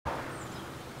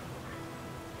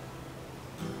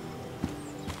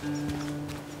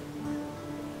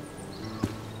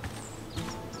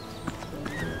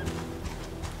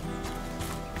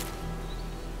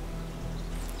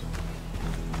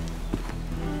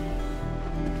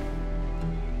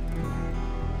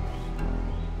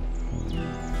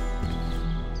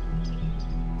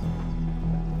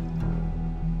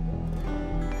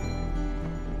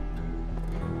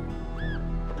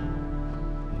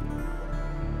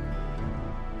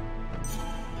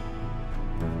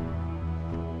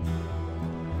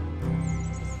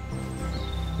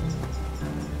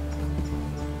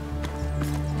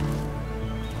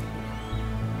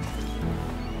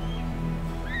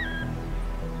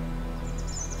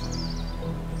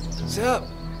What's up?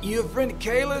 You a friend of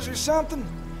Kayla's or something?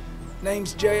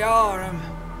 Name's JR,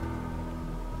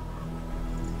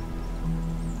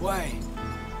 Wait.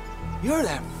 You're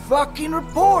that fucking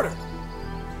reporter!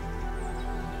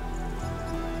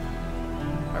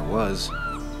 I was.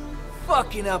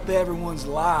 Fucking up everyone's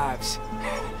lives.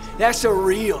 That's a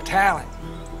real talent.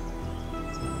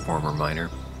 Former miner.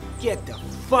 Get the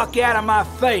fuck out of my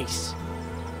face!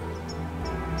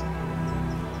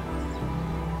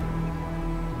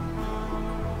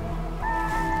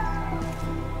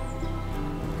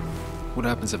 What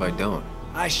happens if I don't?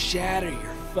 I shatter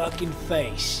your fucking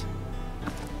face.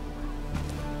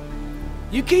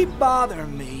 You keep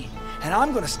bothering me, and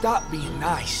I'm gonna stop being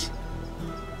nice.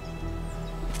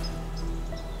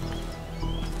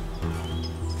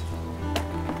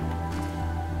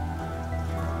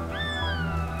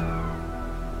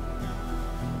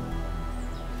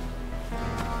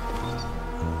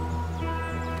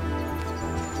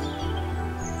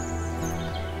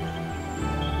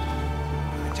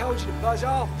 I told you to buzz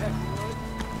off, Pepperwood.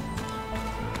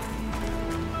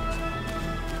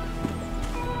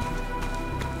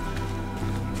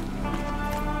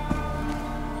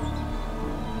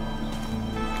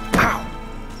 Ow!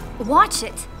 Watch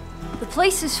it! The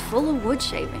place is full of wood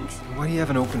shavings. Why do you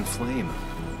have an open flame?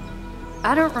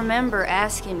 I don't remember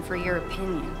asking for your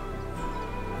opinion.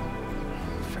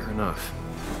 Fair enough.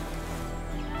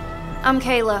 I'm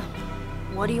Kayla.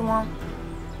 What do you want?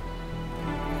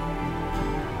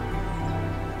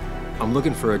 I'm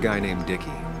looking for a guy named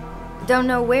Dickie. Don't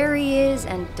know where he is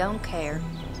and don't care.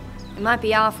 He might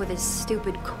be off with his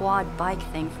stupid quad bike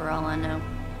thing for all I know.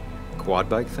 Quad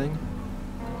bike thing?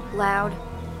 Loud,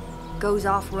 goes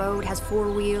off-road, has 4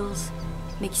 wheels,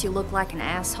 makes you look like an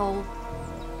asshole.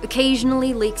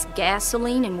 Occasionally leaks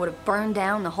gasoline and would have burned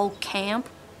down the whole camp.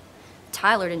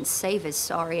 Tyler didn't save his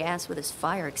sorry ass with his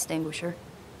fire extinguisher.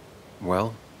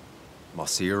 Well, I'll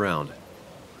see you around.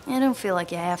 I don't feel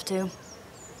like you have to.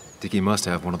 Dickie must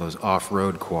have one of those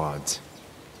off-road quads.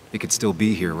 He could still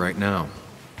be here right now.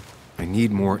 I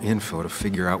need more info to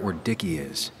figure out where Dickie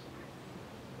is.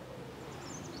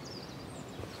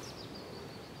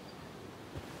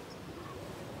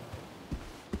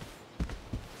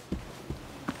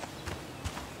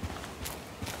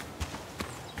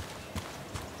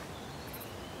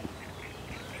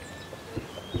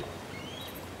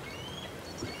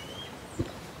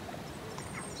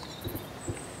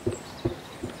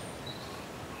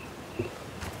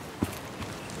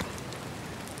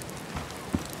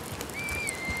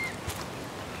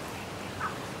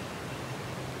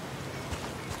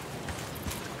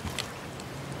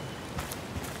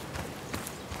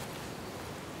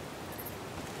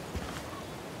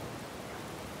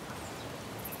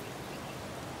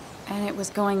 And it was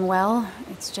going well.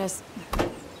 It's just,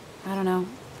 I don't know,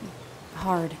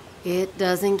 hard. It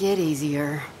doesn't get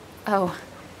easier. Oh,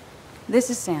 this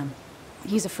is Sam.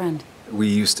 He's a friend. We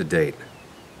used to date.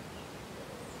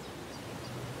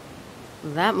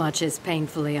 That much is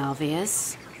painfully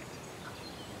obvious.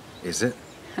 Is it?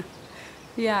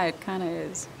 Yeah, it kinda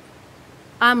is.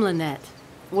 I'm Lynette.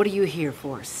 What are you here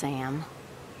for, Sam?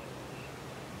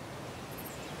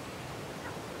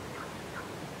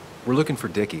 We're looking for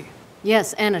Dickie.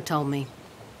 Yes, Anna told me.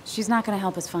 She's not gonna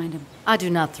help us find him. I do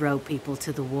not throw people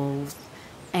to the wolves.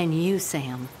 And you,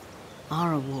 Sam,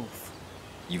 are a wolf.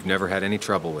 You've never had any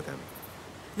trouble with him.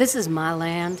 This is my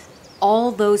land.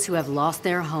 All those who have lost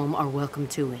their home are welcome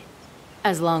to it,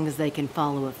 as long as they can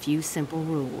follow a few simple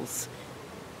rules.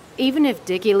 Even if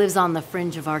Dickie lives on the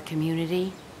fringe of our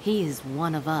community, he is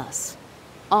one of us.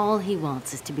 All he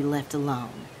wants is to be left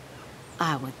alone.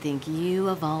 I would think you,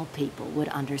 of all people, would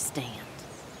understand.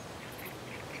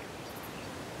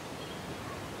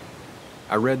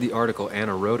 I read the article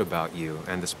Anna wrote about you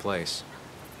and this place.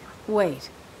 Wait,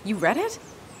 you read it?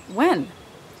 When?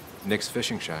 Nick's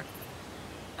fishing shack.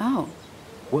 Oh.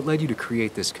 What led you to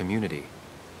create this community?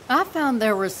 I found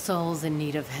there were souls in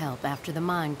need of help after the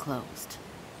mine closed.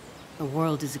 The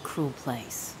world is a cruel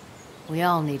place. We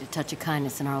all need a touch of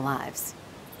kindness in our lives.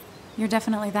 You're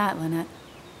definitely that, Lynette.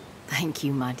 Thank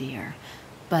you, my dear.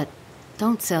 But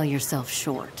don't sell yourself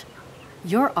short.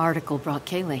 Your article brought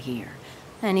Kayla here,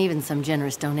 and even some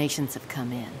generous donations have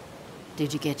come in.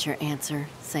 Did you get your answer,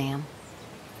 Sam?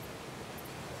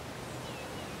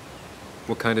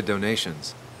 What kind of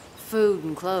donations? Food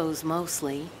and clothes,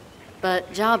 mostly.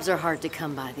 But jobs are hard to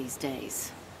come by these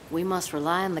days. We must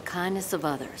rely on the kindness of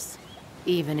others,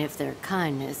 even if their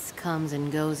kindness comes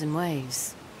and goes in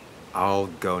waves. I'll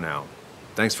go now.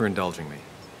 Thanks for indulging me.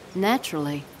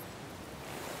 Naturally.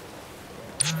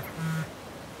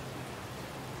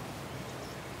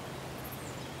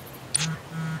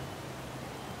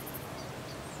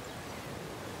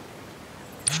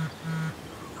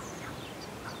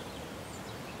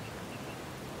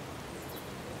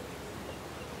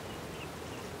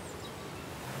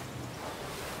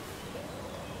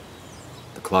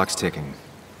 The clock's ticking.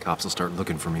 Cops will start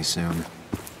looking for me soon.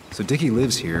 So Dickie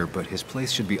lives here, but his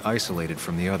place should be isolated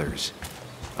from the others.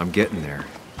 I'm getting there.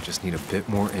 Just need a bit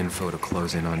more info to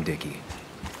close in on Dickie.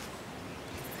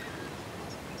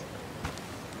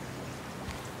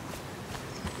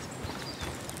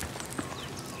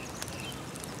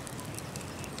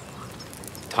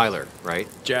 Tyler, right?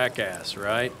 Jackass,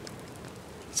 right?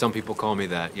 Some people call me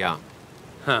that, yeah.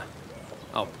 Huh.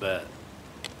 I'll bet.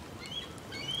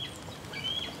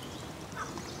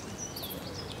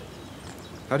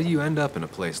 How do you end up in a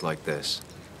place like this?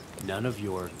 None of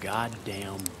your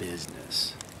goddamn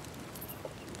business.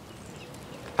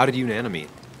 How did you and Anna meet?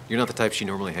 You're not the type she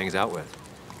normally hangs out with.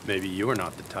 Maybe you're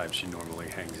not the type she normally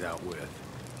hangs out with.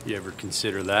 You ever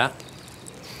consider that?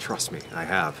 Trust me, I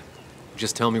have.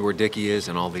 Just tell me where Dickie is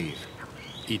and I'll leave.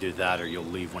 Either that or you'll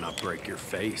leave when I break your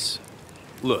face.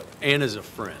 Look, Anna's a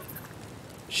friend.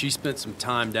 She spent some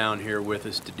time down here with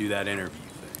us to do that interview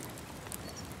thing.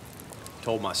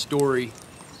 Told my story,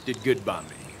 did good by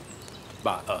me.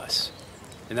 By us.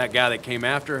 And that guy that came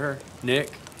after her,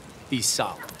 Nick, he's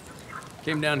solid.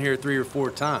 Came down here 3 or 4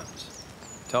 times.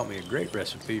 Taught me a great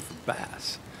recipe for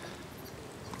bass.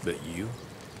 But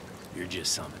you're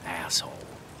just some asshole.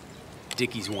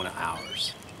 Dickie's one of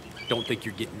ours. Don't think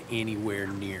you're getting anywhere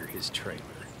near his trailer.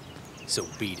 So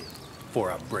beat it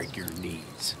before I break your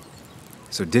knees.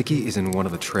 So Dickie is in one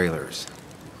of the trailers.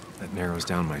 That narrows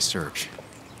down my search.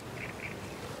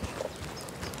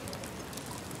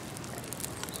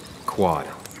 Quad.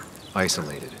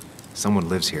 Isolated. Someone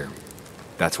lives here.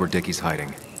 That's where Dickie's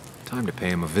hiding. Time to pay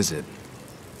him a visit.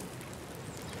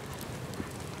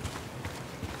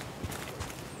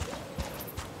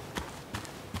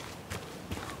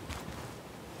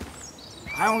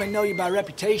 I only know you by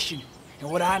reputation, and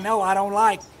what I know I don't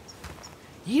like.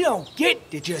 You don't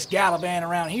get to just gallivant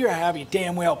around here however you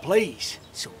damn well please.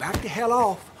 So back the hell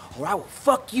off, or I will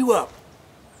fuck you up.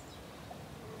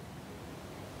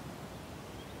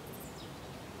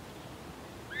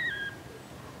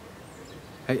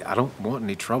 Hey, I don't want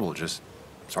any trouble, just...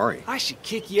 sorry. I should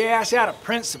kick your ass out of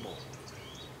principle.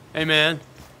 Hey man,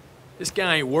 this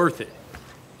guy ain't worth it.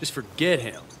 Just forget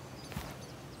him.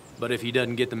 But if he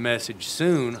doesn't get the message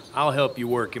soon, I'll help you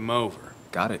work him over.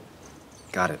 Got it.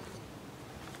 Got it.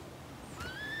 I'm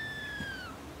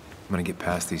gonna get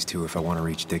past these two if I want to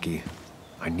reach Dickie.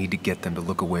 I need to get them to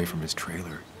look away from his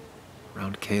trailer.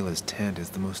 Around Kayla's tent is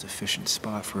the most efficient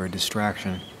spot for a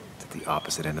distraction. It's at the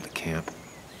opposite end of the camp.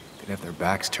 They'd have their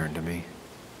backs turned to me.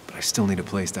 But I still need a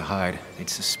place to hide. They'd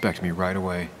suspect me right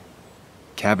away.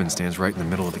 Cabin stands right in the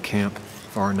middle of the camp,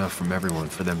 far enough from everyone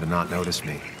for them to not notice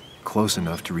me. Close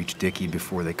enough to reach Dickie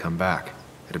before they come back.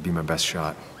 It'd be my best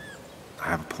shot. I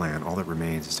have a plan. All that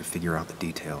remains is to figure out the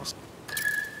details.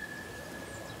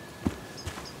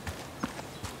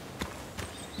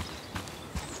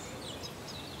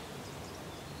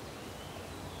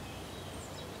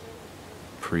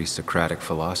 Pre-Socratic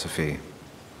philosophy.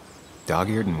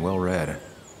 Dog-eared and well-read.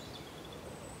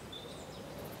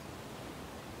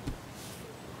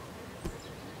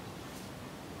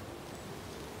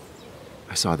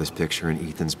 I saw this picture in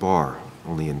Ethan's bar,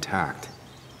 only intact.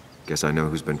 Guess I know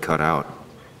who's been cut out.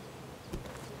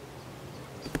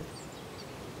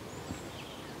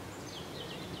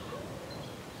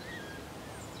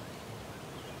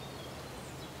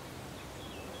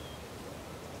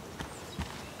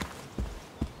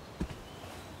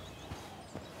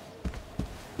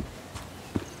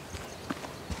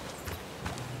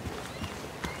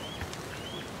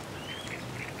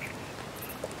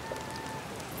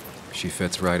 She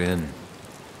fits right in.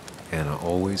 Anna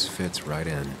always fits right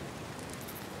in.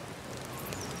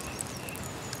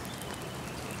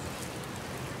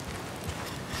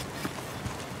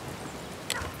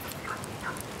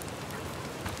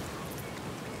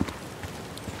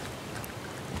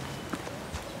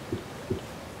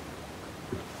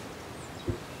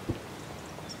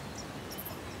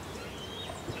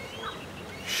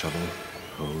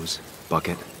 hose,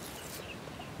 bucket.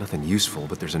 Nothing useful,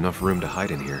 but there's enough room to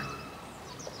hide in here.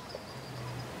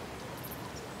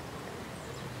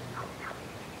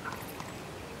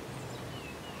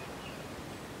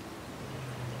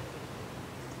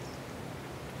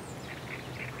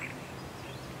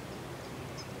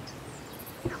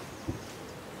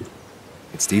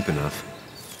 It's deep enough.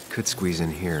 Could squeeze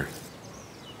in here.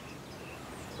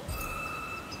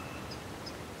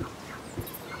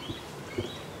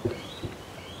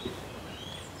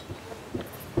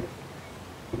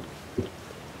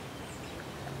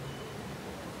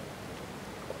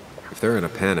 If they're in a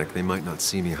panic, they might not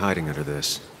see me hiding under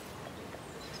this.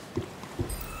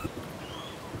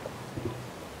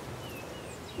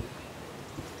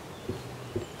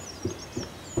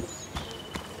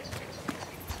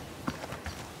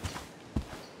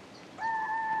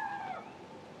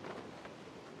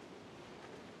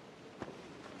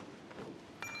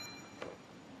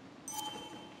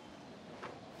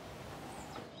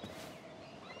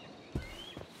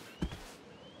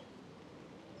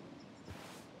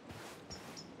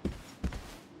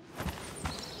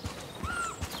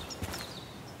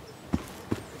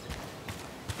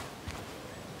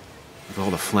 With all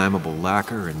the flammable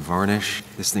lacquer and varnish,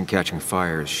 this thing catching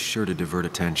fire is sure to divert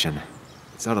attention.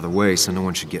 It's out of the way, so no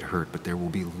one should get hurt, but there will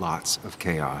be lots of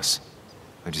chaos.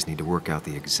 I just need to work out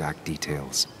the exact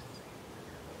details.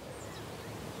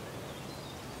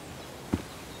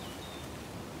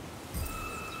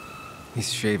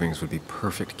 These shavings would be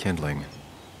perfect kindling.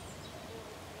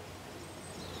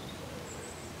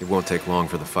 It won't take long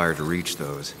for the fire to reach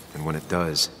those, and when it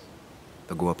does,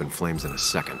 they'll go up in flames in a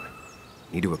second.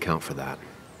 Need to account for that.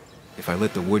 If I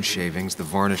lit the wood shavings, the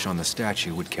varnish on the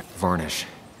statue would varnish.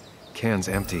 Can's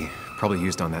empty, probably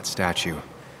used on that statue.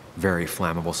 Very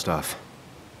flammable stuff.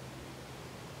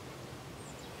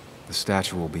 The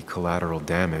statue will be collateral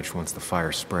damage once the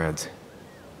fire spreads.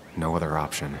 No other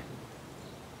option.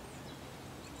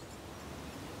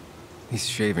 These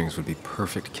shavings would be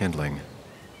perfect kindling.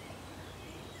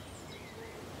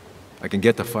 I can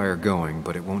get the fire going,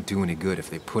 but it won't do any good if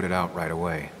they put it out right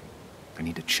away. I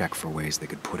need to check for ways they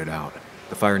could put it out.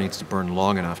 The fire needs to burn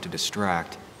long enough to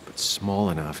distract, but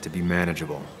small enough to be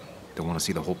manageable. Don't want to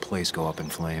see the whole place go up in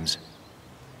flames.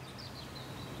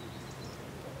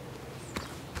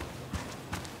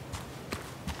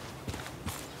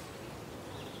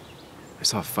 I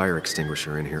saw a fire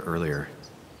extinguisher in here earlier.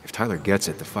 If Tyler gets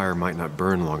it, the fire might not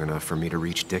burn long enough for me to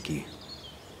reach Dickie.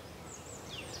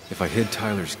 If I hid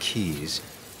Tyler's keys,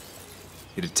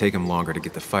 it'd take him longer to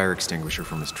get the fire extinguisher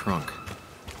from his trunk.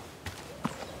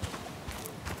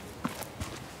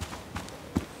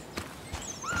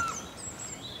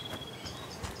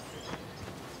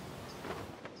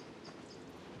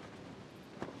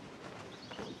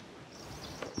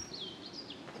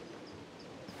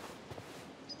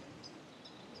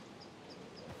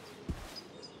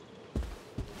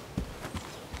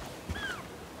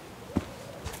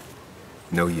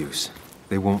 No use.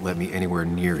 They won't let me anywhere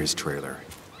near his trailer.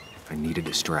 I need a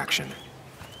distraction.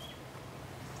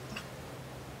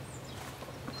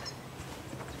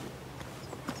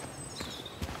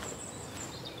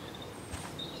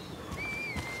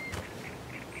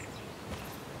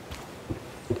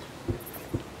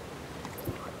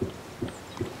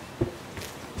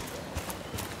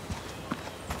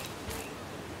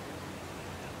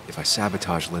 If I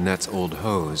sabotage Lynette's old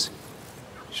hose,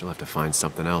 she'll have to find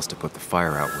something else to put the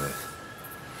fire out with.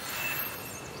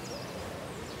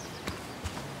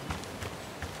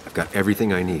 I've got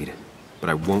everything I need, but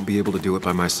I won't be able to do it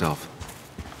by myself.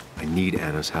 I need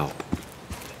Anna's help.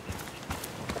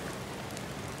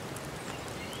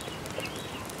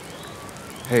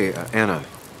 Hey, Anna.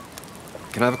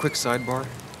 Can I have a quick sidebar?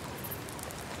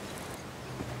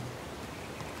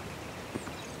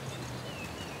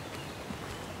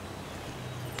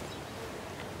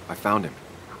 I found him.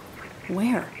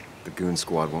 Where? The goon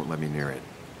squad won't let me near it.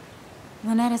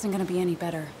 Lynette isn't gonna be any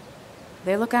better.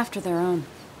 They look after their own.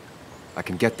 I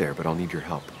can get there, but I'll need your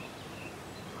help.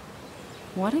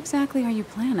 What exactly are you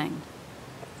planning?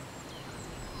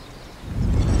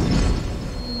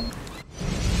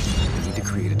 I need to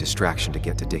create a distraction to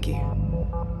get to Dickie.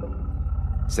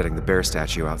 Setting the bear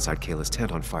statue outside Kayla's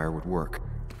tent on fire would work,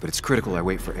 but it's critical I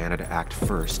wait for Anna to act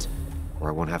first, or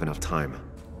I won't have enough time.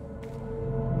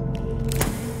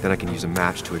 Then I can use a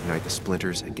match to ignite the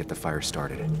splinters and get the fire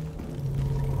started.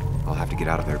 I'll have to get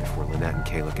out of there before Lynette and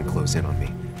Kayla can close in on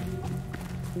me.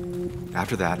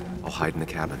 After that, I'll hide in the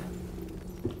cabin.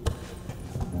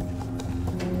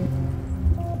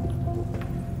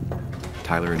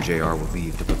 Tyler and JR will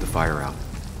leave to put the fire out.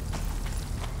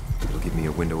 It'll give me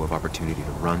a window of opportunity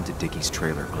to run to Dickie's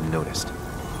trailer unnoticed.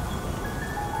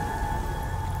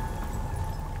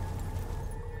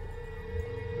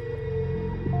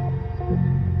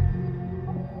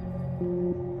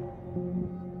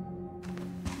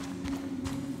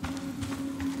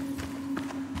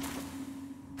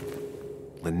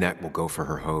 Lynette will go for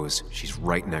her hose. She's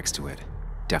right next to it.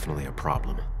 Definitely a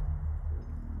problem.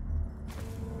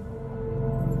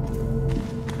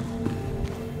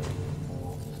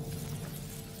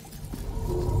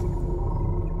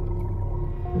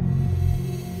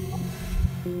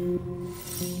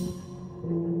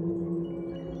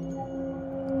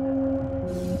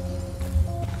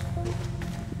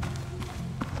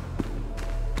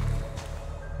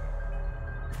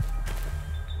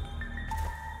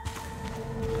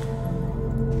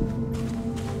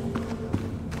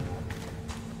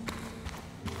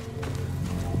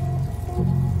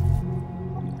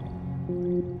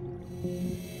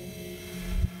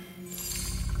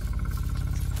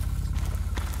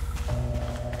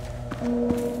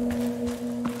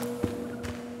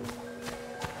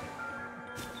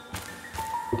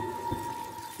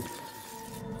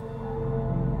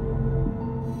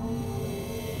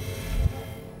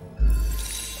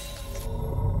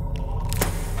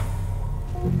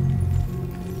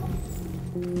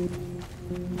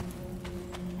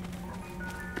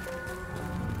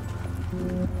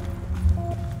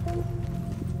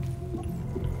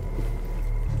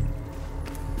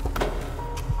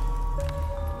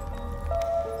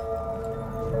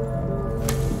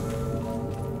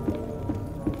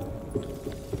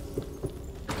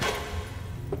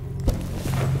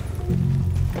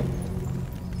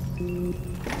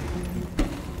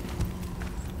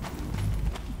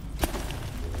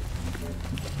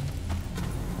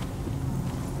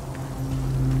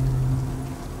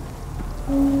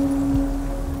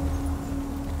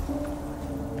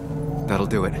 That'll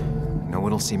do it. No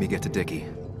one will see me get to Dickie.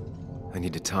 I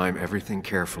need to time everything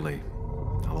carefully.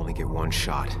 I'll only get one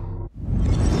shot.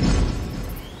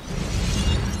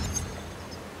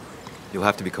 You'll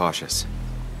have to be cautious.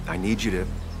 I need you to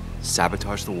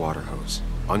sabotage the water hose.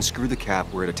 Unscrew the cap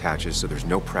where it attaches so there's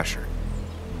no pressure.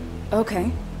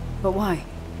 Okay, but why?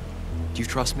 Do you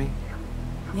trust me?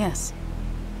 Yes.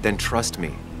 Then trust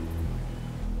me.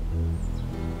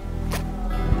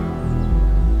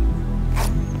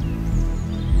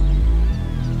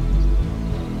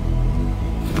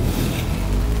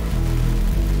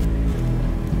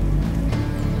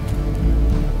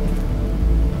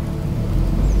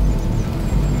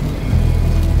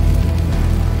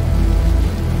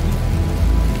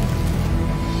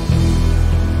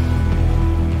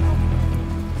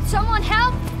 Someone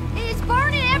help! It's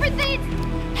burning everything!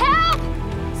 Help!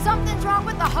 Something's wrong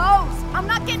with the hose. I'm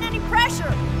not getting any pressure.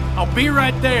 I'll be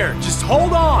right there. Just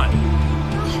hold on.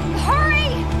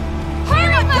 Hurry!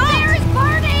 Hurry! My bear is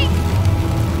burning!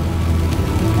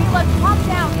 Hey, look, calm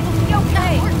down. It'll be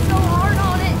okay. I worked so hard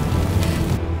on it.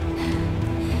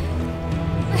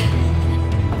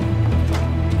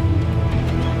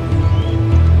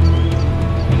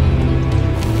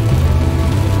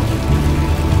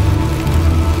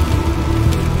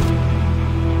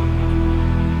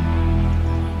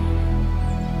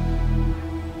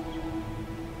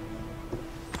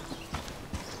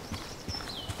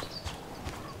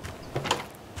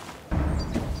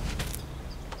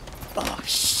 Oh,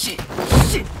 shit!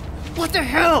 Shit! What the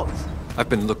hell? I've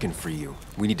been looking for you.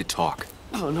 We need to talk.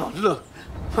 Oh, no, look.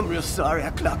 I'm real sorry I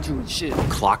clocked you and shit.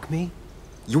 Clock me?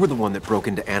 You were the one that broke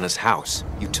into Anna's house.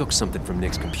 You took something from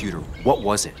Nick's computer. What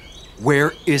was it?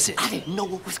 Where is it? I didn't know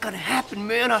what was gonna happen,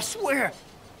 man, I swear.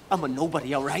 I'm a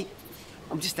nobody, all right?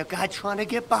 I'm just a guy trying to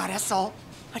get by, that's all.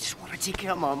 I just want to take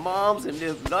care of my moms and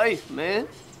live life, man.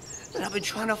 And I've been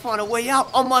trying to find a way out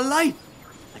all my life.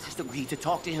 I just agreed to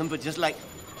talk to him, but just like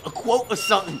a quote or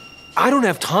something. I don't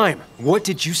have time. What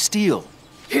did you steal?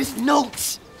 His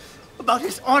notes about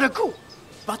his article,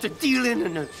 about the dealing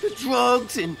and the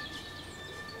drugs and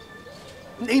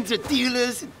names of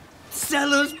dealers, and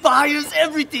sellers, buyers,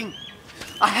 everything.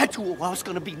 I had to or I was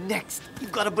gonna be next. You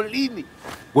gotta believe me.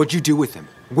 What'd you do with them?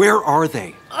 Where are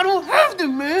they? I don't have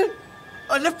them, man.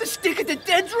 I left the stick at the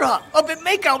dead drop up at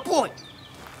Makeout Point.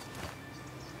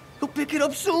 He'll pick it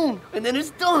up soon, and then it's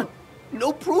done.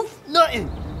 No proof, nothing.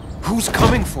 Who's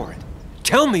coming for it?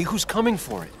 Tell me who's coming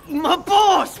for it. My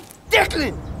boss,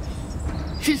 Declan.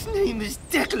 His name is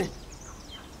Declan.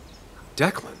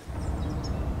 Declan?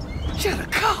 Yeah, the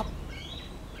cop.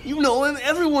 You know him,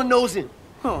 everyone knows him.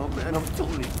 Oh, man, I'm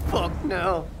totally fucked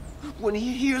now. When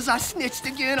he hears I snitched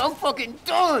again, I'm fucking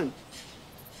done.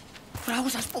 But how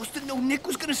was I supposed to know Nick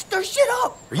was gonna stir shit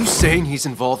up? Are you saying he's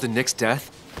involved in Nick's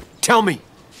death? Tell me.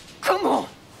 Come on.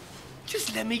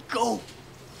 Just let me go.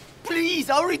 Please,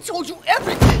 I already told you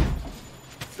everything.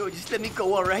 So just let me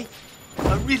go, all right?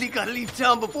 I really gotta leave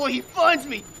town before he finds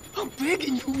me. I'm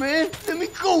begging you, man. Let me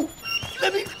go.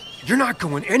 Let me... You're not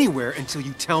going anywhere until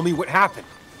you tell me what happened.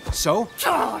 So?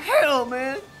 Oh, hell,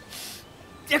 man.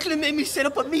 Declan made me set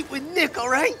up a meet with Nick, all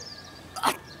right?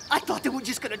 I thought they were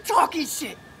just gonna talk and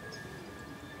shit.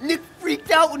 Nick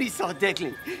freaked out when he saw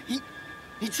Declan.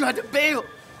 He tried to bail.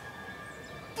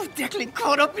 But Declan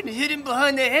caught up and hit him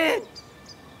behind the head.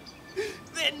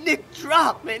 Man, Nick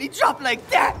dropped, man. He dropped like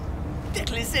that.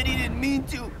 Declan said he didn't mean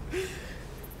to.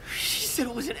 She said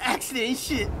it was an accident and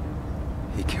shit.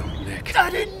 He killed Nick. I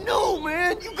didn't know,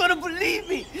 man. You gotta believe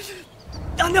me.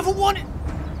 I never wanted...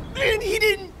 Man, he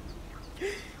didn't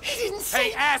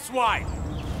say... Hey, asswipe!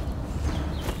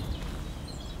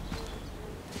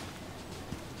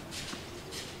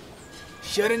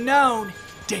 Should've known.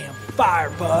 Damn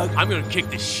firebug. I'm gonna kick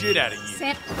the shit out of you.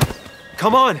 Sam.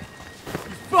 Come on!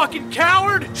 Fucking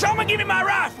coward! Someone give me my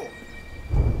rifle.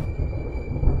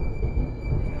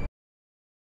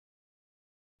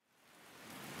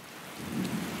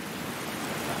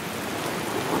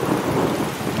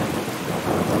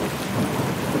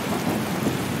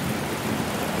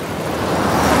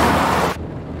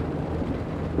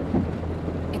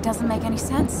 It doesn't make any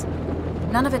sense.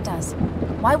 None of it does.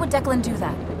 Why would Declan do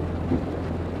that?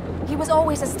 He was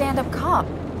always a stand-up cop.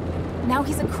 Now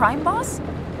he's a crime boss?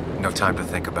 No time to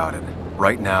think about it.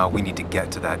 Right now, we need to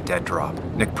get to that dead drop.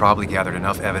 Nick probably gathered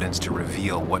enough evidence to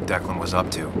reveal what Declan was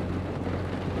up to.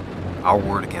 Our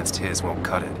word against his won't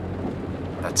cut it.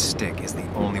 That stick is the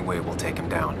only way we'll take him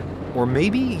down. Or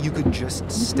maybe you could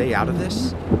just stay out of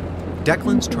this?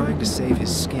 Declan's trying to save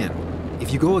his skin.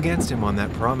 If you go against him on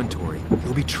that promontory,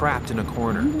 you'll be trapped in a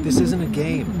corner. This isn't a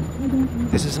game.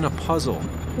 This isn't a puzzle.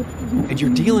 And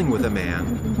you're dealing with a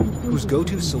man whose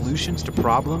go-to solutions to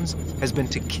problems has been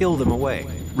to kill them away.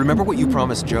 Remember what you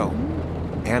promised Joe.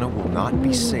 Anna will not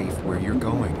be safe where you're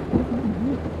going.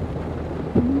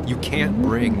 You can't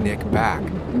bring Nick back,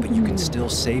 but you can still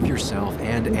save yourself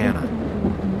and Anna.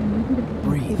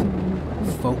 Breathe.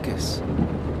 Focus.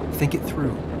 Think it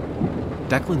through.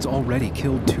 Declan's already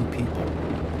killed 2 people.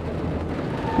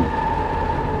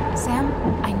 Sam,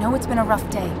 I know it's been a rough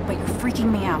day, but you're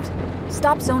freaking me out.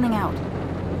 Stop zoning out.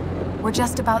 We're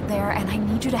just about there, and I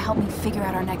need you to help me figure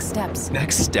out our next steps.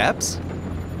 Next steps?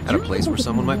 At a place where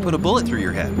someone might put a bullet through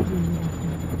your head.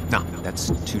 No,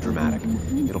 that's too dramatic.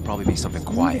 It'll probably be something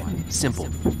quiet, simple.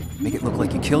 Make it look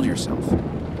like you killed yourself.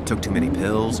 Took too many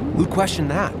pills. Who'd question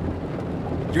that?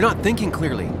 You're not thinking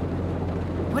clearly.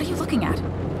 What are you looking at?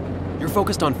 You're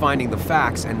focused on finding the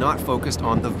facts and not focused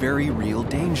on the very real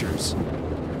dangers.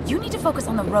 You need to focus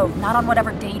on the road, not on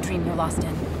whatever daydream you're lost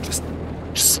in. Just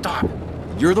stop.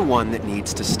 You're the one that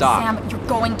needs to stop. Sam, you're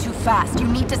going too fast. You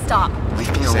need to stop.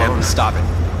 Leave me alone. Sam, stop it.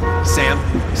 Sam,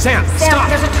 Sam, stop!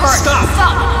 There's a turret. Stop!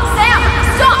 Stop! Sam,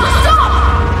 stop! Stop!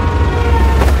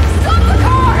 Stop the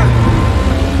car!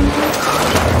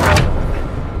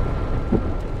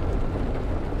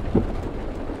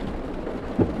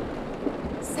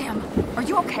 Sam, are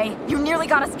you okay? You nearly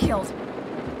got us killed.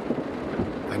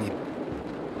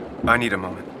 I need a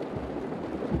moment.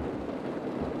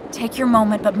 Take your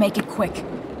moment, but make it quick.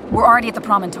 We're already at the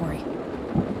promontory.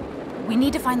 We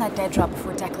need to find that dead drop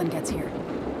before Declan gets here.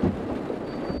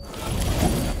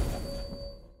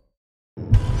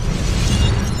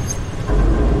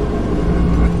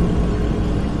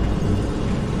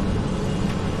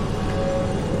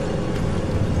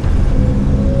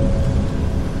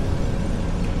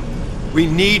 We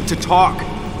need to talk.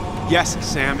 Yes,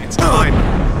 Sam, it's time.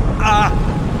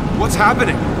 What's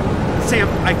happening? Sam,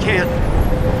 I can't.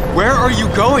 Where are you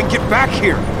going? Get back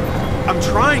here. I'm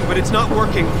trying, but it's not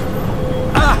working.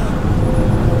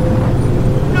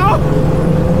 No!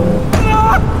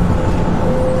 I'm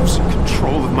losing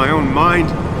control of my own mind.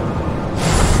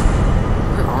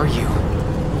 Where are you?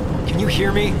 Can you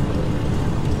hear me?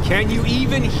 Can you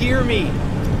even hear me?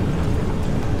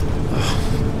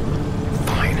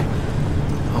 Fine.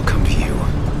 I'll come to you.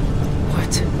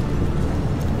 What?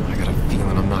 I got a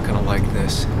feeling I'm not gonna like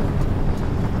this.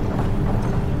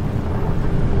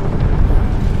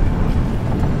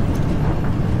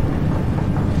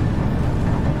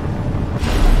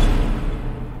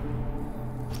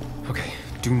 Okay,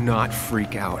 do not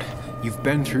freak out. You've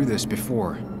been through this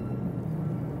before.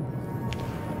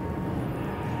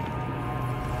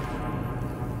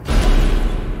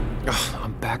 Ugh,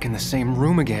 I'm back in the same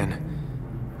room again.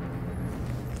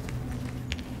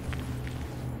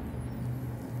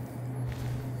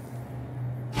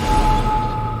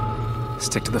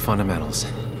 Stick to the fundamentals.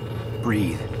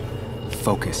 Breathe.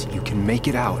 Focus. You can make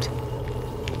it out.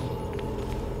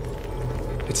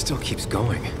 It still keeps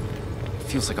going. It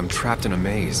feels like I'm trapped in a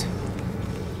maze.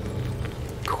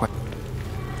 I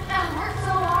worked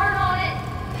so hard on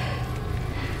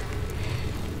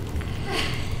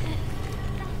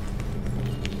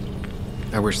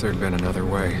it. I wish there'd been another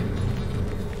way.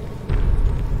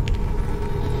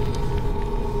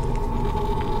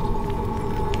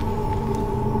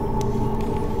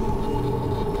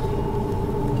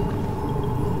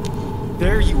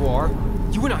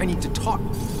 I need to talk.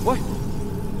 What?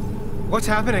 What's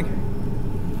happening?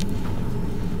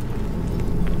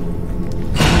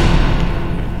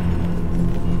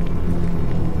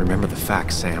 Remember the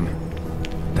facts, Sam.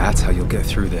 That's how you'll get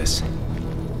through this.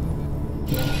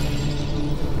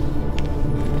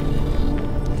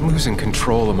 I'm losing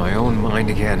control of my own mind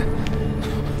again.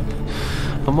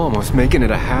 I'm almost making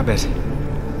it a habit.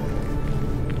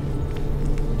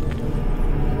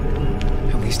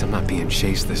 At least I'm not being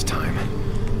chased this time.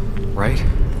 Right?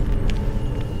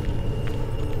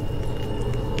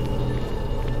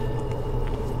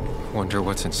 Wonder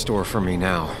what's in store for me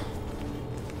now.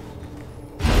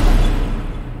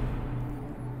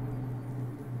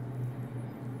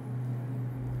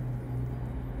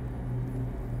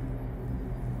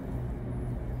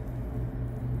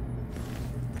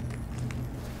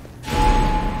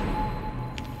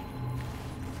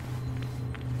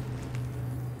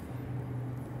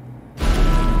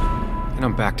 And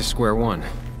I'm back to square one.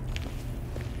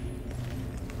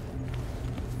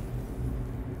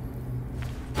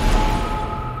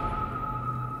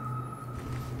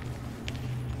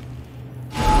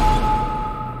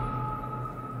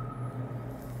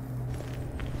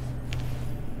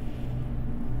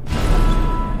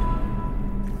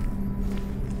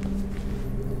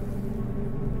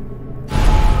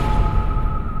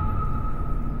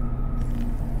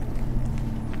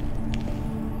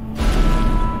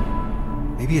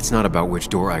 Maybe it's not about which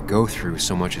door I go through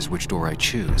so much as which door I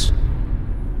choose.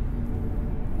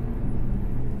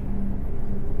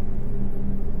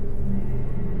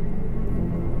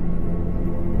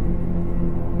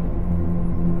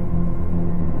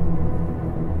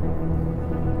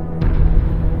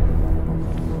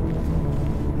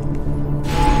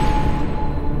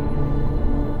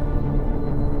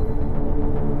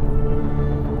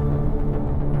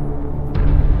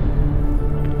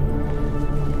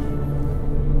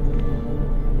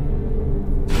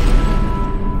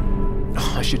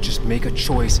 I should just make a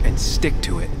choice and stick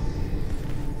to it.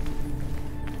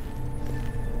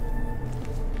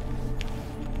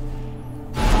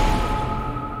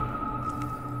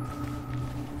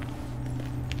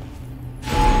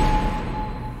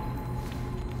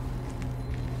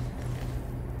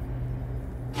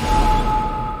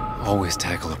 Always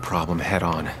tackle a problem head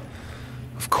on.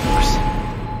 Of course.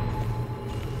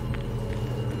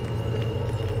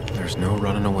 There's no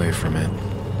running away from it.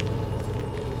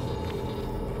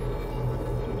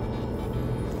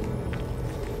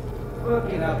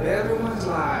 Fucking up everyone's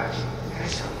lives.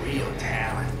 That's a real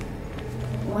talent.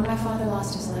 When my father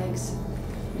lost his legs,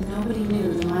 nobody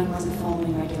knew the mine wasn't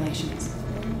following regulations.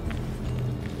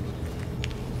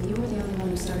 You were the only one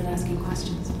who started asking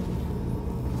questions.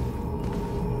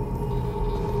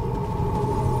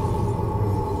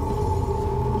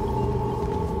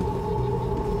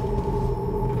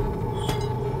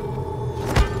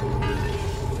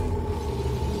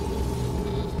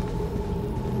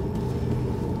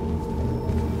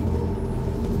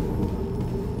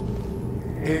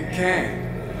 It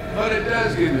can, but it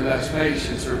does give me less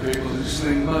patience for people who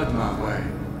sling mud my way.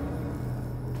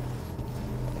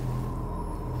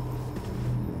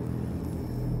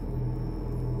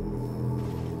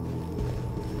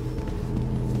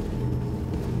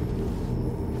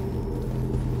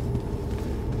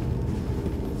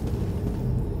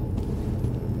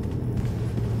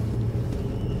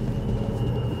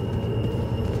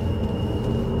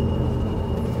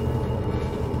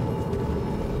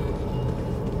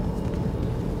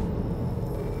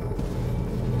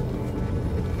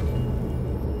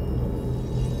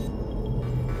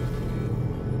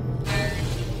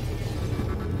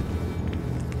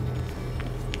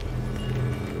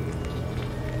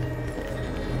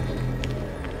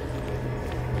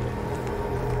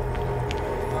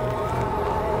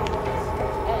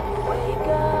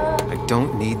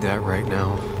 Don't need that right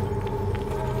now.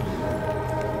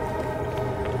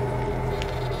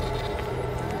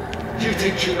 You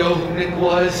think you know who Nick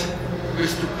was?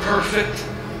 Mr. Perfect?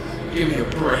 Give me a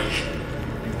break.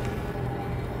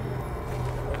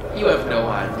 You have no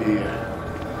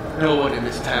idea. No one in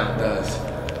this town does.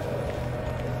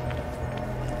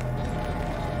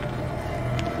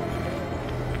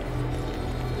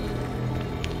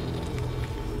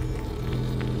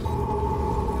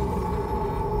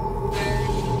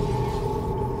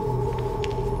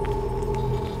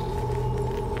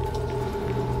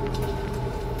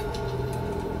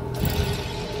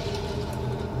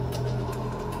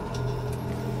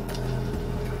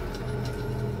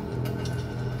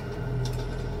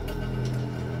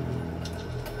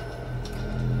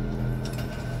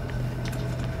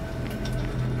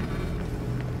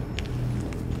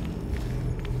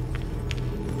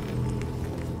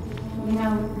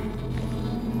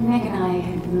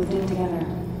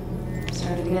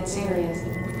 Started to get serious.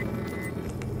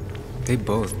 They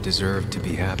both deserve to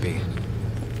be happy.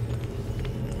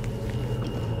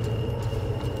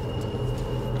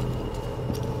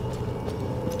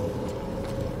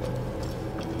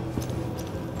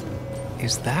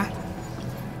 Is that?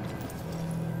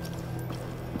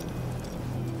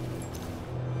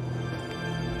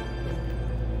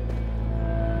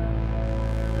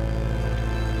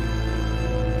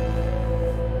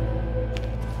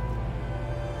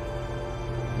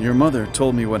 Your mother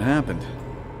told me what happened.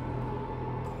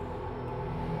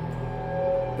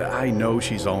 I know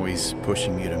she's always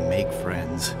pushing you to make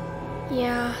friends.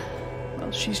 Yeah.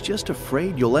 Well, she's just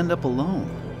afraid you'll end up alone.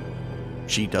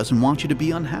 She doesn't want you to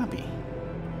be unhappy.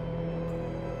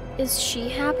 Is she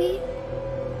happy?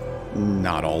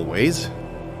 Not always.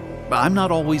 I'm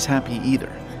not always happy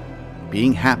either.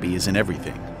 Being happy isn't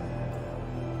everything.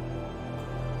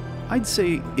 I'd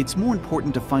say it's more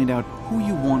important to find out who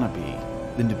you want to be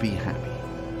than to be happy.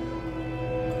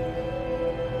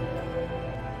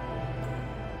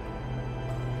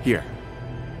 Here,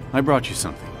 I brought you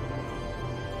something.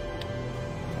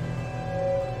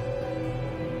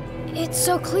 It's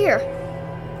so clear.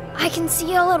 I can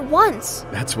see it all at once.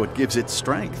 That's what gives it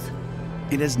strength.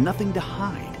 It has nothing to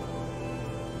hide.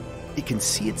 It can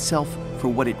see itself for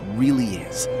what it really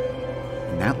is.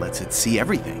 And that lets it see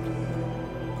everything.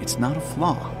 It's not a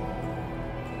flaw.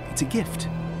 It's a gift.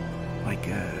 Like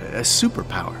a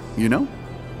superpower, you know?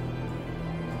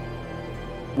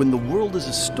 When the world is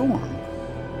a storm,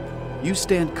 you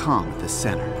stand calm at the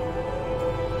center.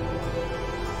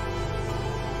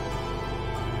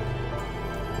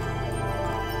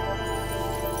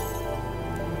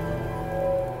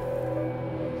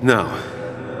 No.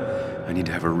 I need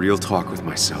to have a real talk with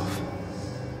myself.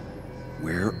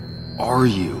 Where are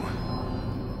you?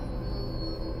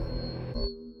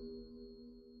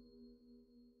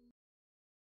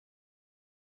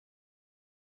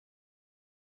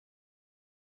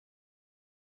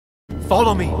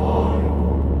 Follow me!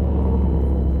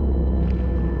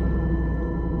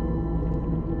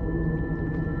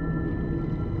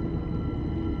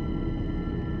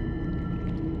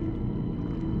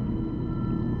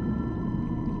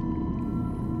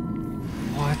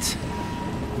 What?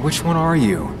 Which one are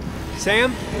you?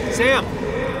 Sam? Sam!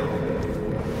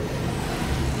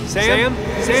 Sam?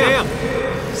 Sam!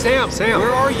 Sam! Sam!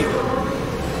 Where are you?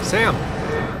 Sam!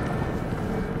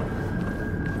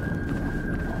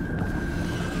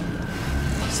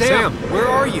 Sam, where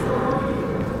are you?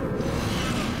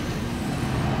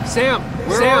 Sam,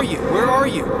 where are you? Where are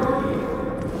you?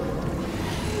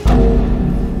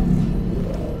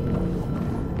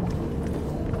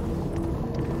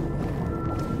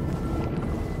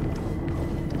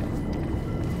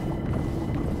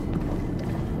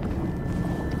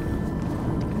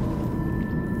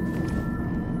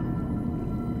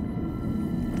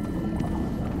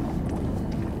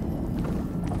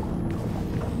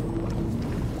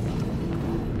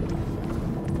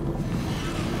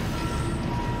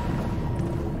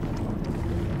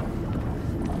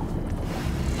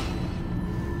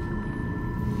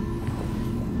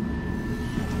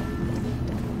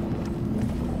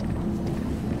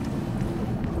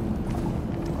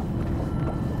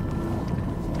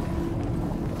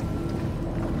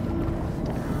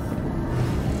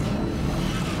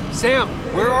 Sam,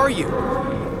 where are you?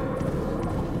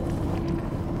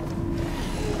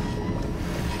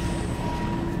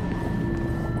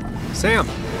 Sam!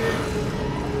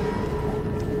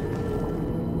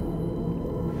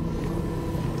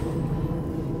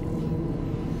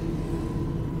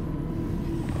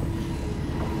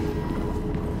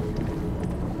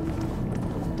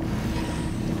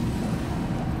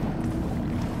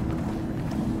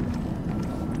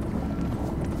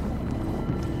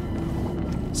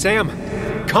 Sam,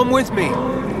 come with me!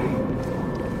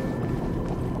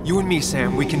 You and me,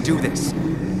 Sam, we can do this.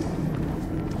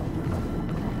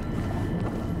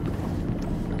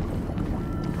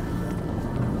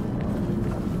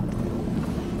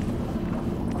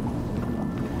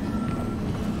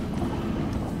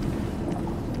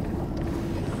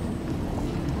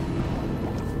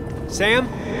 Sam?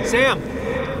 Sam!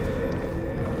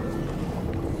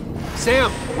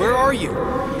 Sam, where are you?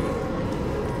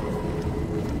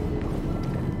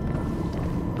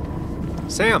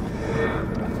 Sam!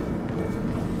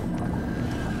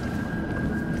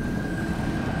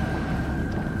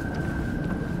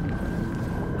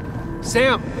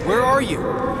 Sam, where are you?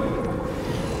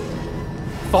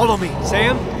 Follow me,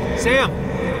 Sam! Sam!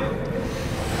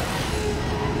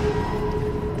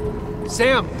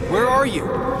 Sam, where are you?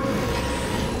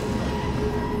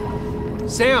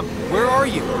 Sam, where are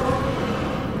you?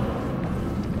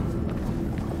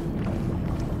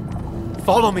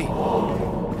 Follow me!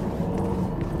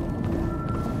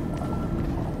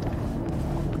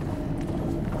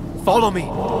 Follow me!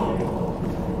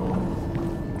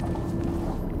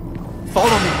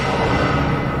 Follow me!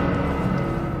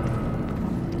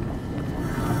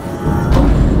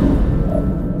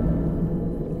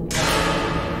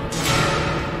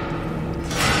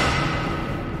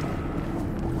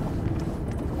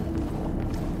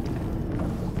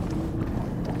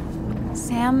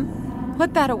 Sam,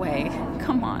 put that away.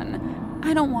 Come on.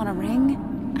 I don't want a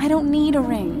ring. I don't need a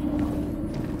ring.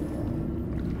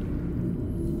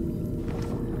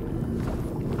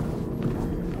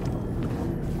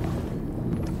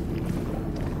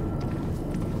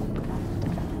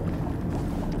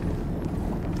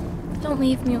 Don't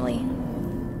leave, Muley.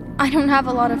 I don't have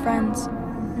a lot of friends.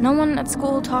 No one at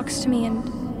school talks to me,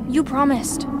 and you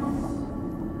promised.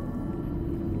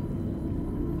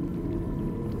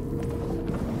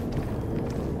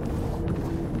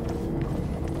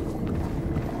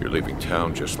 You're leaving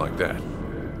town just like that.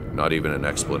 Not even an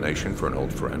explanation for an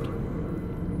old friend.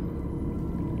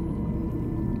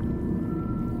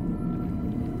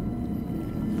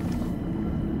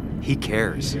 He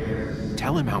cares.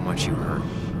 Tell him how much you hurt.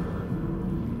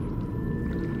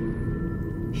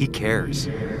 He cares.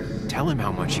 Tell him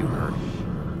how much you hurt.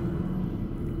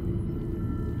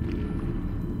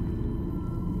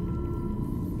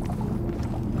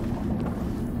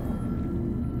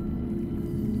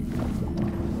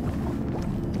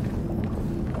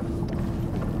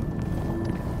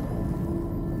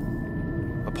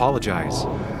 Apologize.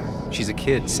 She's a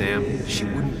kid, Sam. She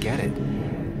wouldn't get it.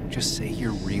 Just say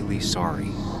you're really sorry.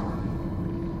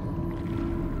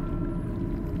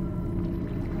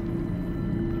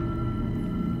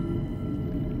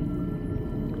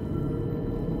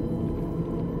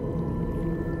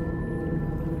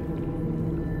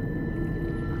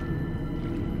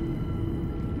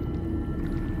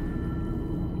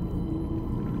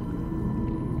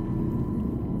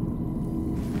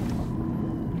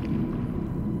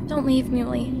 Don't leave,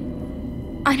 Muley.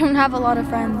 I don't have a lot of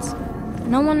friends.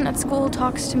 No one at school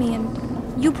talks to me,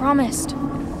 and you promised.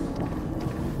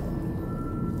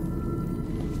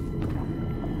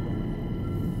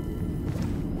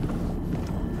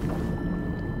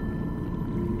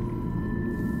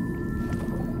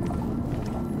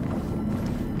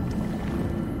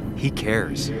 He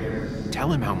cares.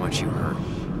 Tell him how much you hurt.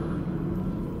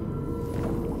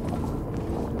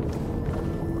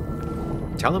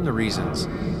 Tell him the reasons.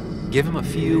 Give him a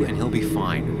few and he'll be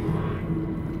fine.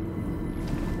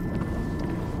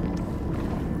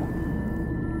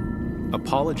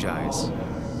 Apologize.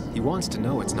 He wants to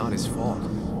know it's not his fault.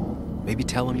 Maybe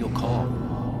tell him you'll call.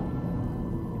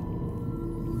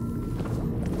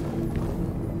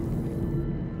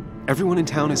 Everyone in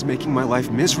town is making my life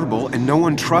miserable and no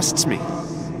one trusts me.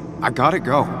 I gotta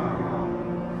go.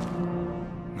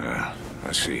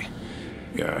 I see.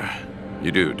 Yeah,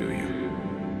 you do you?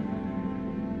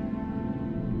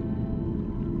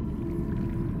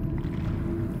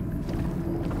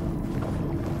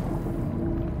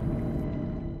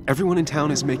 Everyone in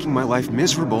town is making my life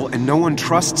miserable and no one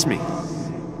trusts me.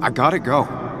 I gotta go.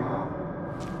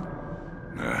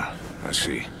 I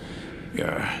see.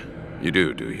 Yeah, you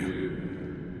do you?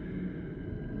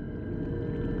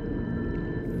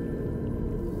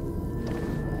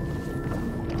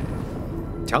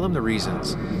 Tell him the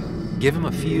reasons. Give him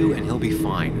a few and he'll be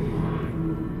fine.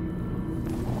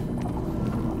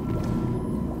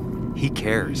 He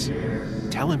cares.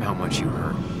 Tell him how much you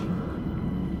hurt.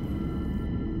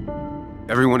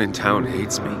 Everyone in town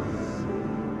hates me.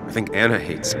 I think Anna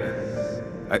hates me.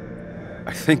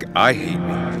 I think I hate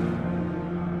me.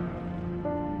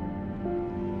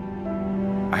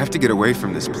 I have to get away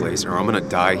from this place or I'm gonna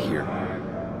die here.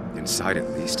 Inside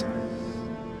at least.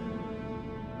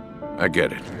 I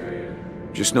get it.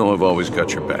 Just know I've always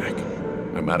got your back,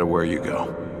 no matter where you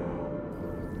go.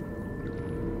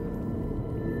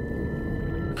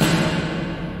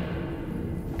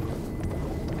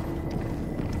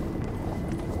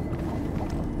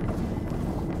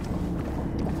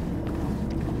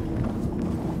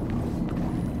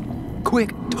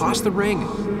 Quick, toss the ring.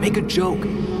 Make a joke.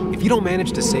 If you don't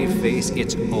manage to save face,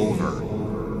 it's over.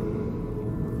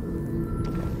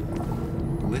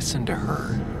 Listen to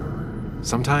her.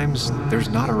 Sometimes there's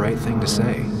not a right thing to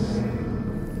say.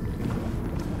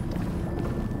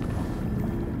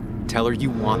 Tell her you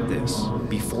want this.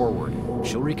 Be forward.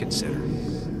 She'll reconsider.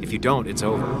 If you don't, it's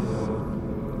over.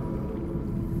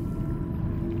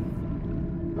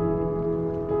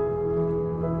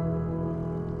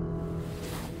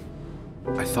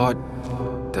 I thought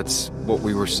that's what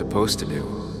we were supposed to do.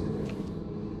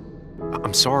 I'm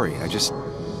I'm sorry. I just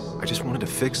wanted to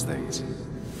fix things.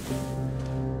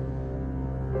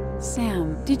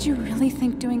 Sam, did you really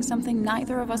think doing something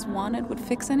neither of us wanted would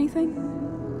fix anything?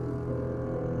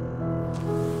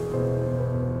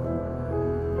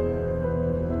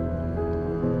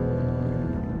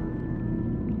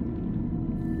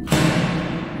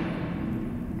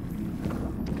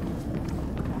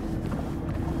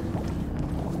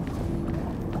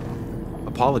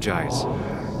 Apologize.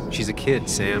 She's a kid,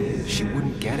 Sam. She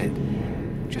wouldn't get it.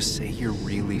 Just say you're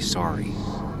really sorry.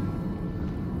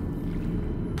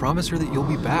 Promise her that you'll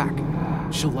be back.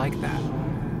 She'll like that.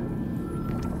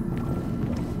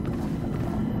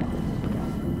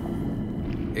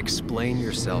 Explain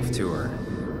yourself to her.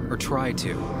 Or try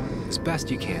to. As best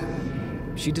you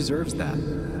can. She deserves that.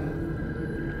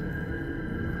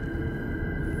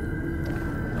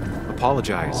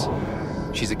 Apologize.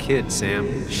 She's a kid,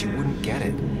 Sam. She wouldn't get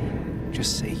it.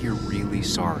 Just say you're really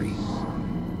sorry.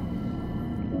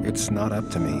 It's not up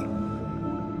to me.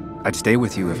 I'd stay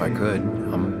with you if I could.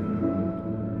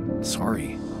 I'm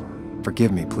sorry.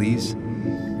 Forgive me, please.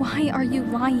 Why are you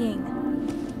lying?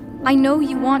 I know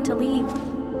you want to leave.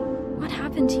 What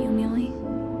happened to you, Muley?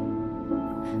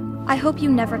 I hope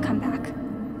you never come back.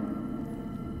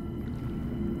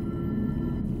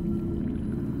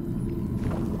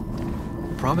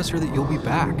 Promise her that you'll be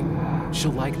back.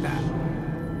 She'll like that.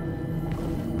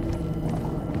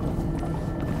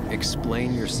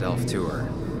 Explain yourself to her.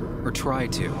 Or try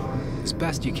to. As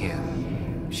best you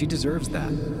can. She deserves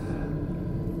that.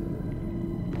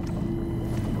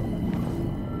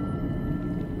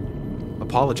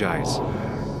 Apologize.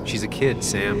 She's a kid,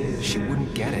 Sam. She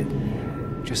wouldn't get it.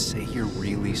 Just say you're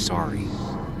really sorry.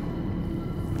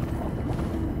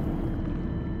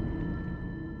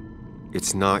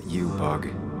 It's not you, Bug.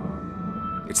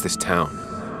 It's this town.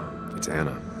 It's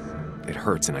Anna. It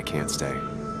hurts and I can't stay.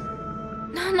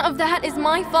 None of that is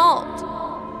my fault.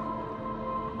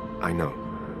 I know,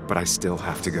 but I still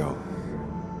have to go.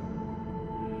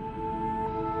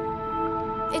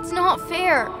 It's not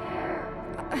fair.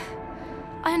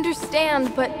 I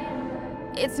understand, but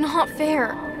it's not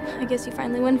fair. I guess you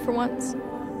finally win for once.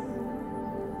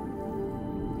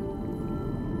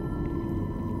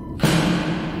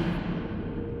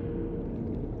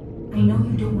 I know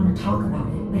you don't want to talk about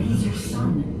it, but he's your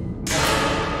son.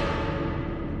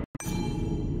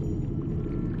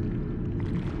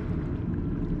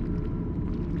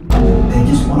 They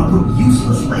just want to put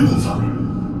useless labels on him.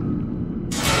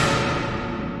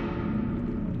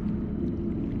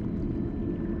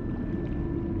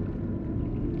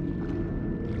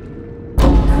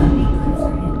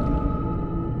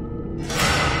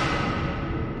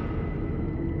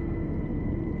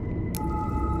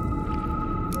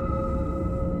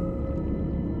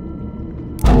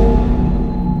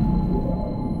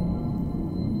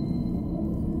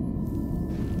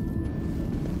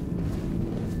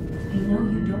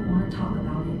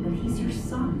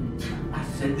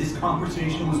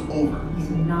 Conversation was over.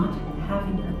 He's not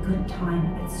having a good time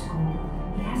at school.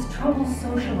 He has trouble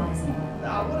socializing.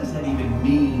 What does that even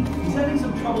mean? He's having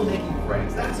some trouble making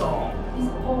friends, that's all. He's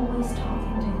always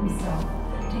talking to himself,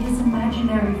 to his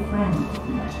imaginary friend.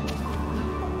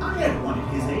 I had one at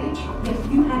his age.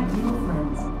 If you had real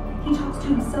friends, he talks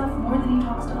to himself more than he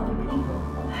talks to other people.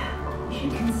 You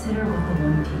should consider what the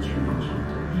one teacher mentioned.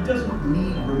 He doesn't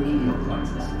need remedial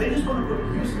classes. They just want to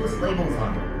put useless labels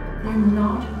on him. They're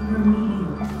not remedial.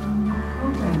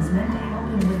 Programs meant to help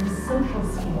him with his social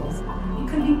skills. It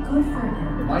could be good for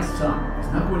him. My son is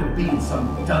not going to be in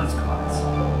some dunce class.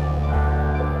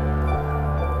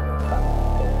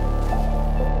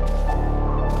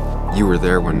 You were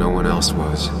there when no one else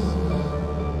was.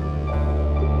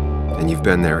 And you've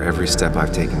been there every step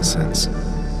I've taken since.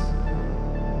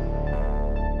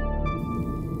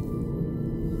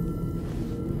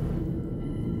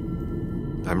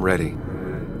 I'm ready.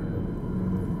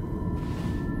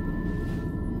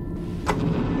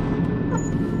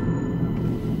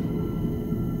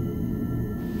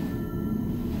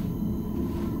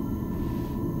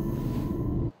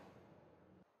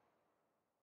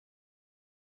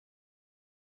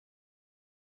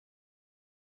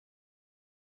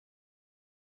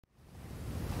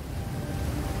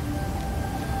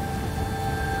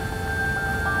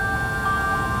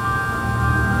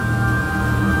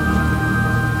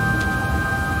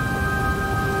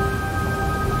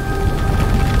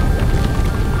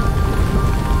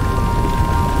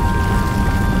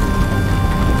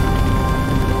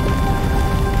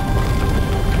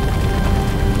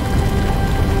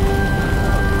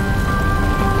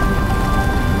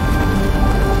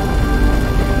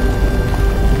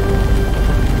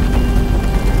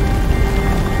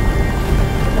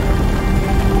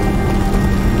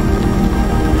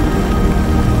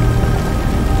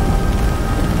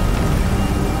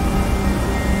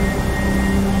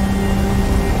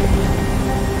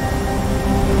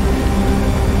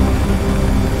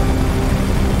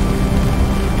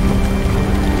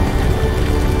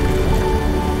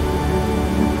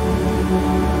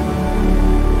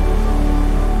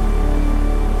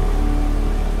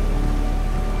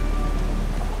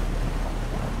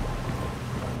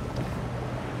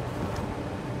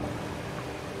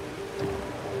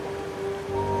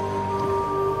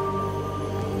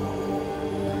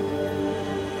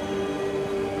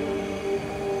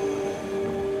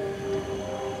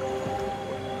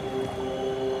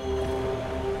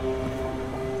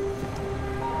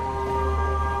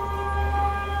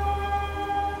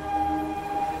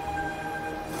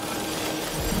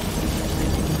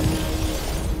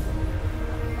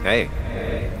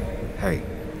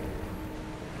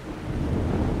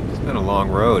 been a long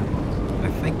road. I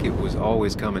think it was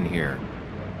always coming here.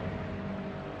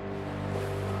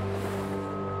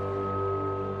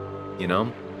 You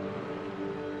know?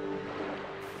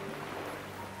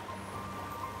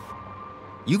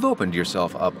 You've opened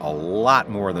yourself up a lot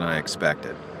more than I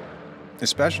expected,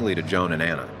 especially to Joan and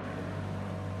Anna.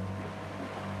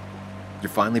 You're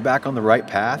finally back on the right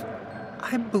path.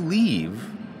 I believe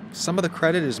some of the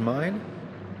credit is mine.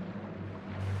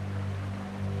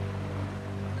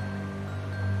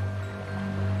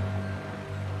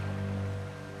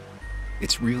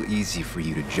 It's real easy for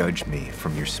you to judge me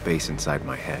from your space inside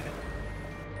my head.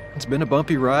 It's been a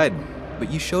bumpy ride,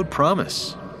 but you showed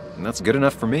promise, and that's good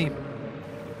enough for me.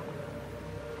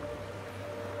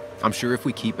 I'm sure if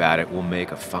we keep at it, we'll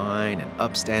make a fine and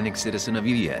upstanding citizen of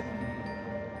you yet.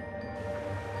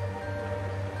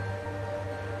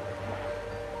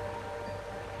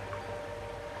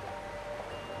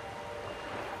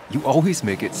 You always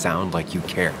make it sound like you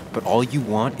care, but all you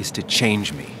want is to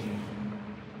change me.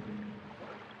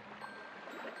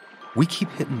 We keep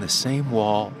hitting the same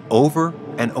wall over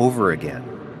and over again.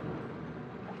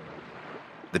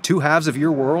 The two halves of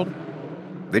your world,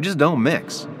 they just don't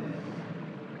mix.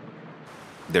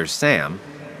 There's Sam,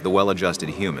 the well-adjusted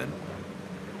human,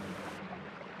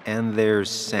 and there's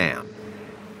Sam,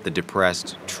 the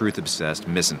depressed, truth-obsessed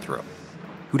misanthrope,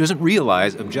 who doesn't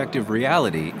realize objective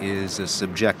reality is a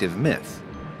subjective myth.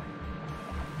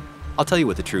 I'll tell you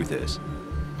what the truth is.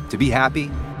 To be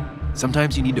happy,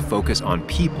 sometimes you need to focus on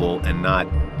people and not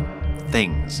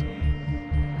things.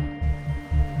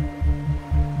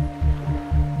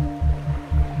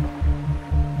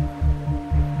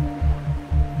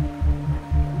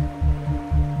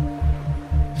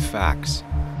 Facts.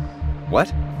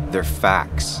 What? They're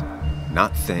facts,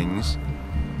 not things.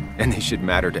 And they should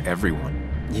matter to everyone.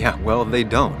 Yeah, well, they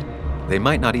don't. They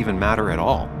might not even matter at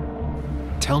all.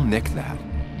 Tell Nick that.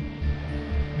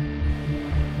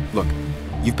 Look,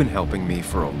 you've been helping me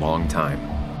for a long time.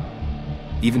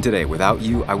 Even today, without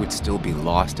you, I would still be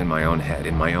lost in my own head,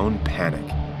 in my own panic.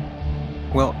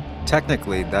 Well,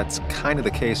 technically, that's kind of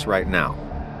the case right now.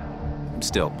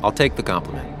 Still, I'll take the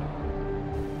compliment.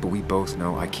 But we both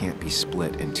know I can't be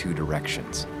split in two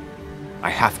directions. I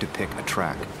have to pick a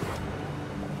track.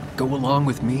 Go along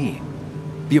with me.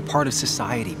 Be a part of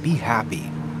society. Be happy.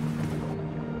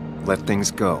 Let things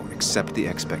go. Accept the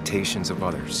expectations of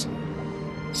others.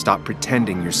 Stop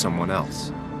pretending you're someone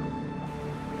else.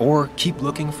 Or keep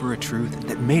looking for a truth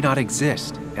that may not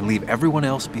exist and leave everyone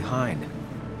else behind.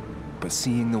 But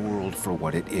seeing the world for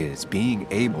what it is, being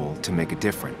able to make a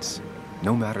difference,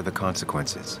 no matter the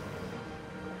consequences.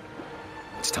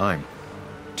 It's time.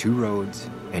 Two roads,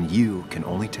 and you can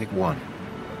only take one.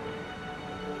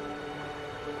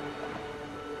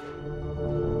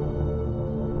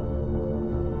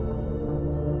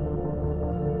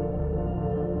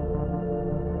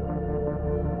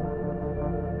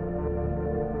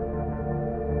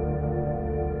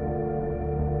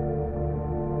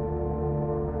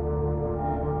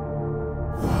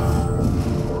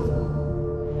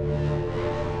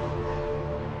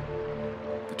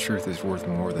 Truth is worth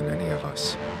more than any of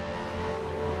us.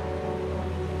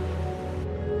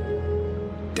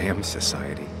 Damn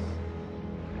society.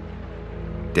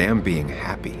 Damn being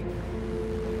happy.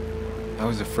 I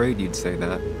was afraid you'd say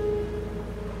that.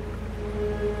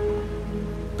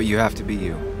 But you have to be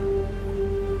you.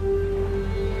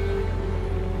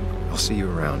 I'll see you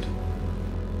around.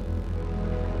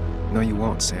 No, you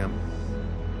won't, Sam.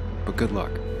 But good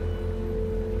luck.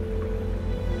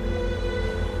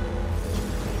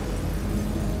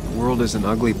 The world is an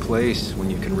ugly place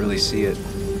when you can really see it.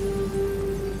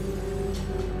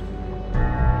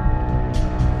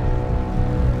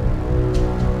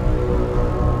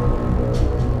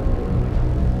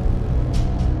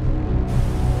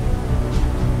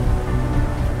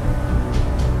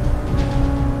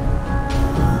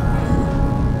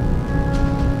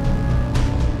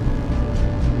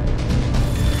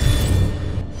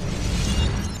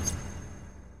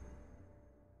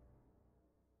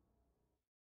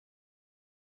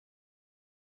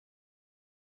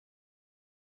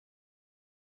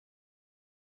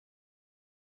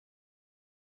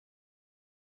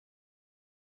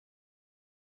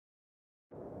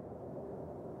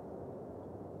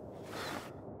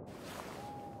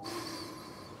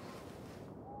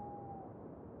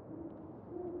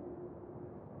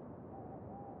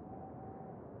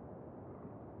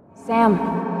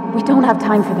 Sam, we don't have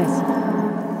time for this.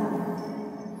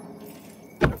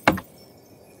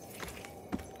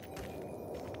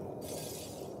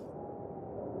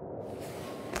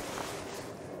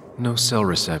 No cell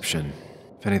reception.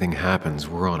 If anything happens,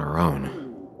 we're on our own.